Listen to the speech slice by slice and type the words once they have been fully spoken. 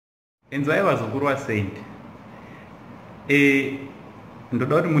enzai vazukuru vasaint.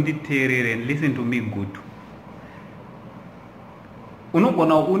 Ndoda kuti munditeerere and listen to me good.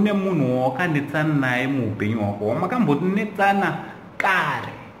 Unogona une munhu wawakanetsana naye muupenyu hwako, wamakambonetsana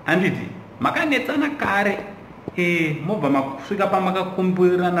kare, handiti makanetsana kare, mobva masvika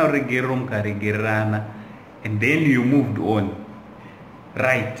pamakakumbirana ruregerero mukaregererana, and then you moved on,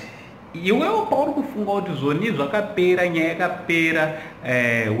 right? Iwewo pauri kufunga kuti zvoni zvakapera, nyaya yakapera,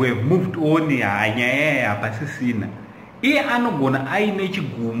 we have moved on, nyaya hapasisina. Iye anogona aine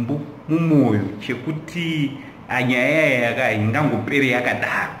chigumbu mumwoyo chekuti nyaya ingangopere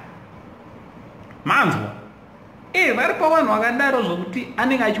yakadaro. Manzwa? Vari pavanhu vakadaro zvokuti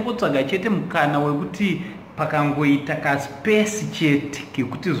anenge achikotsvaga chete mukana wekuti pakangoita kaspesi chete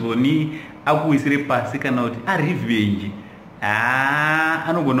kekuti zvoni akuisire pasi kana kuti arevenge,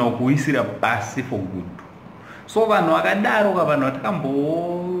 anogona kukuisira pasi for good. So vanhu vakadaro ka vanhu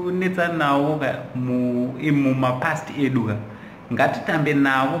vatakambonetsana navo mumapast edu ka, ngatitambe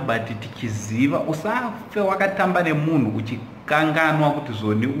navo but tichiziva. Usafe wakatamba nemunhu uchikanganwa kuti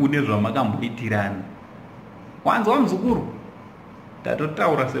zvoni une zvamakamboitirana. Wanzwa muzukuru?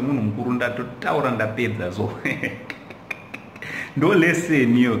 Ndatotaura semunhu mukuru, ndatotaura ndapedza so. Ndo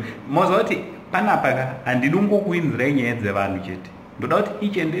lesson iyo. Moza kuti panapa ka handidi kungokuinzirai nyaya dzevanhu chete. Ndoda kuti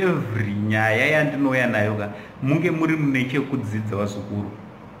each and every nyaya yandinouya nayo ka munge muri mune chekudzidza vazukuru.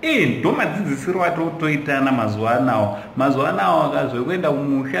 Ndo madzidzisiro atotoitana mazuva anawo. Mazuva anawo akazvekuenda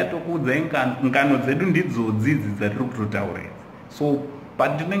kumusha tokuudza ngano dzedu ndidzodzi dzatiri kutotaura. So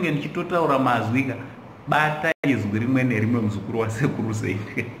patinenge ndichitotaura mazwi ka, bata izwi rimwe nerimwe muzukuru wasekuru sei.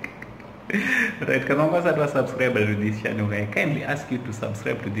 Right, kana ungasati wasubscribe to this channel, I kindly ask you to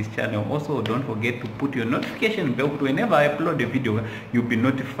subscribe to this channel. Also, don't forget to put your notification bell whenever I upload a video, you'll be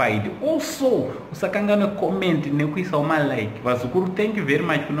notified. Also, usakangana comment nekuisa uma like. Vazukuru, thank you very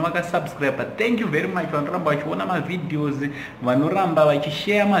much kuna waka subscribe. Thank you very much vanoramba vachiona ma videos, vanoramba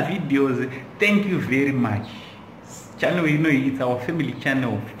vachishare ma videos. Thank you very much. Channel ino it's our family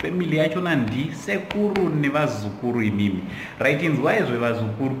channel. Family yacho ndi sekuru nevazukuru imimi. Right, inzwaizve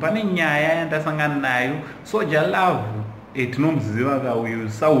vazukuru pane nyaya yandasangana nayo. Soja love tinomuziva ka uyu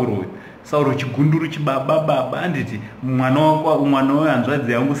Sauro chigunduru chibaba baba, anditi mwana wayo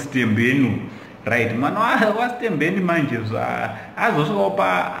hanzvadzi yangu Stembenu. Right, mwana wa Stembenu manje azosvika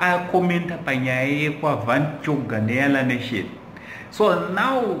pa akomenta panyaya yekwavanchoga neyala nation. So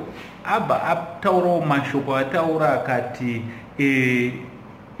now abba ataura mashoko ataura akati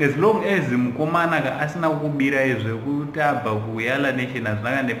as long as mukomana ka asina kubira zvekuti abva kuyala nation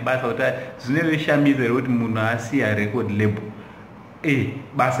azvinaka nebasa kuti zvinoveshamisa kuti munhu asiya record label.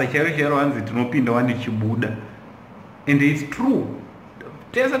 Basa chero hanzi tinopinda wani chibuda, and it's true.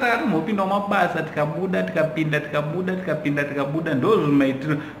 Tesa takatomopinda mumabasa tikabuda tikabuda ndo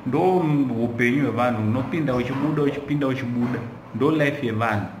zvimaitiro, ndo upenyu hwevanhu, unopinda uchibuda ndo life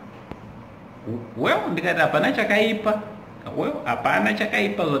yevanhu. Well, ndikati hapana chakaipa. Well, hapana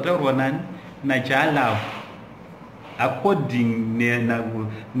chakaipa zvotaurwa nani naCalaz. According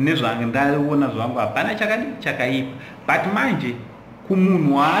nezvandaona zvangu hapana chakaipa. But manje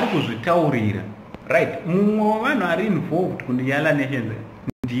kumunhu waari kuzvitaurira, right, mumwe wavanhu ari involved kundiyala nation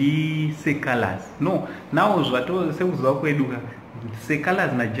ndiCalaz. No, now sekuziva kwedu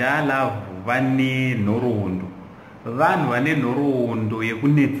Calaz naCalaz vane nhoroondo. Vanhu vane nhoroondo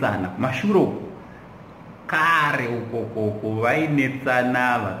yekunetsana kumashuro kare ukoko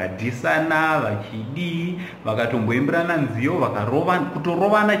vainetsana vakadhisana vachidii vakatomboimbirana nziyo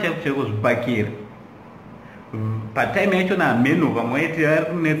kutorovana chaiko zvibhakera. Patime yacho naameno vamwe vaiti vari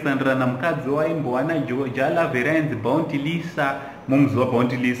kunetsanirana mukadzi waimbowana jalavheri ainzi Bounty Lisa, mumuziva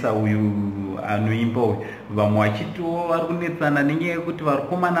Bounty Lisa uyu anoimba uyu. Vamwe vachitiwo vari kunetsana nenyaya yekuti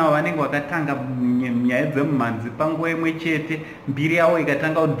varikomana vanenge vakatanga nyaya dzemumhanzi panguva imwe chete, mbiri yavo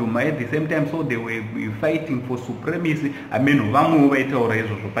ikatanga kudhuma at the same time, so they were fighting for supremacy. Ameno vamwewo vaitaura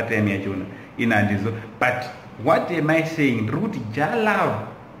izvozvo patime yachona inhandizo. But what am I saying? Ndiri kuti Calaz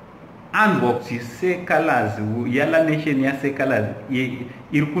anzwa kuti Calaz, yala nation yaCalaz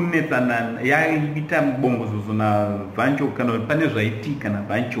iri kunetsana, yaita mubongozozo naVanchoka kana pane zvaitika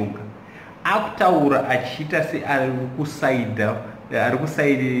naVanchoka. Akutaura achiita se ari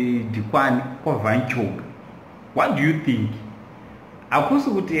kusaidi kwani kwaVanchoka. What do you think? Hakusi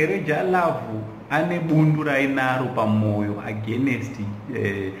kuti here Calaz ane bundu rainaro pamwoyo against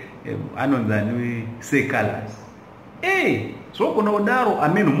anonzani Calaz. Zvogona kudaro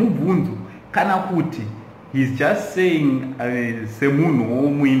ameno mubvunzo kana kuti he's just saying semunhu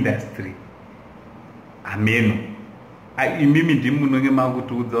womuindustry. Ameno imimi ndimunonge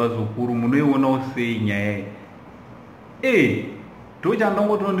makutiudza vazukuru munoionawo sei nyaya iyi.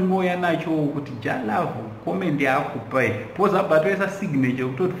 ndochandongoto ndingoya nacho kuti Calaz comment yakupai poza batoisa signature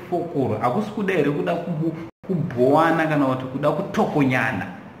kutoti fokoro hakusi kuda here kuda kubhowana kana kuti kuda kutokonyana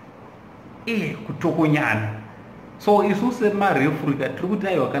kutokonyana. So isu semarefurika tiri kuti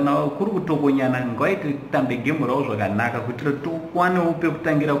aiwa kana kuri kutokonyana ngaite tambe gemu ravo zvakanaka kuitira tikwanewo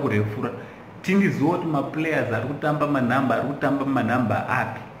pekutangira kurefura tindiziva kuti maplayers ari kutamba manhamba ari kutamba manhamba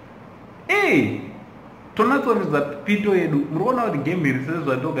api. Tonatsoridza pito yedu muriona kuti gemu iri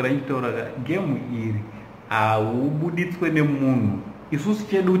sezvandogara nchitaura gemu iri haubuditswe nemunhu. Isusu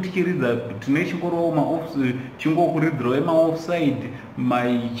chedu tichiridza tinochingorowo chingokuridzirawo maoffside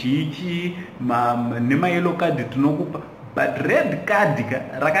machichi nemayellow card tinokupa, but red card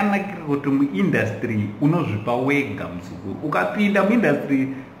rakanakira kuti muindustry unozvipa wega muzukuru. Ukapinda muindustry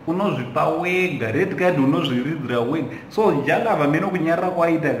unozvipa wega, red card unozviridzira wega. So Calaz vamene kunyarara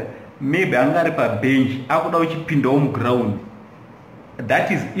kwaita maybe angari pabench akuda uchipindawo muground,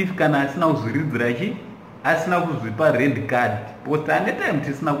 that is if kana asina kuzviridzira asina kuzvipa red card, because ane time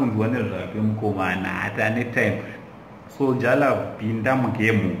tisina kunzwa nezvake mukomana hati ane time. So Calaz pinda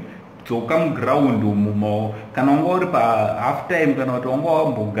mugemu, dzoka muground umu, kana wanga uri pa half time kana kuti wanga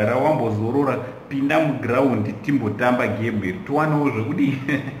wambogara wambozorora, pinda muground timbotamba gemu iri tiwanewo zvekudi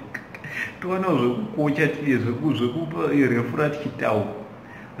tiwanewo zvekukocha tiye zvekupa refura tichitaura.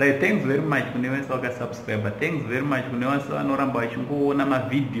 Right, thanks very much kune vese vakasubscribe. Thanks very much kune vese vanoramba vachingoona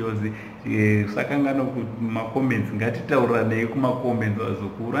mavideos sakangano kumacomments. Ngatitauranei kumacomments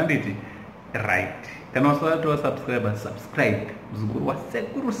vazukuru anditi right. Kana usati wasubscribe, subscribe. Muzukuru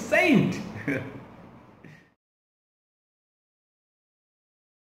wasekuru saint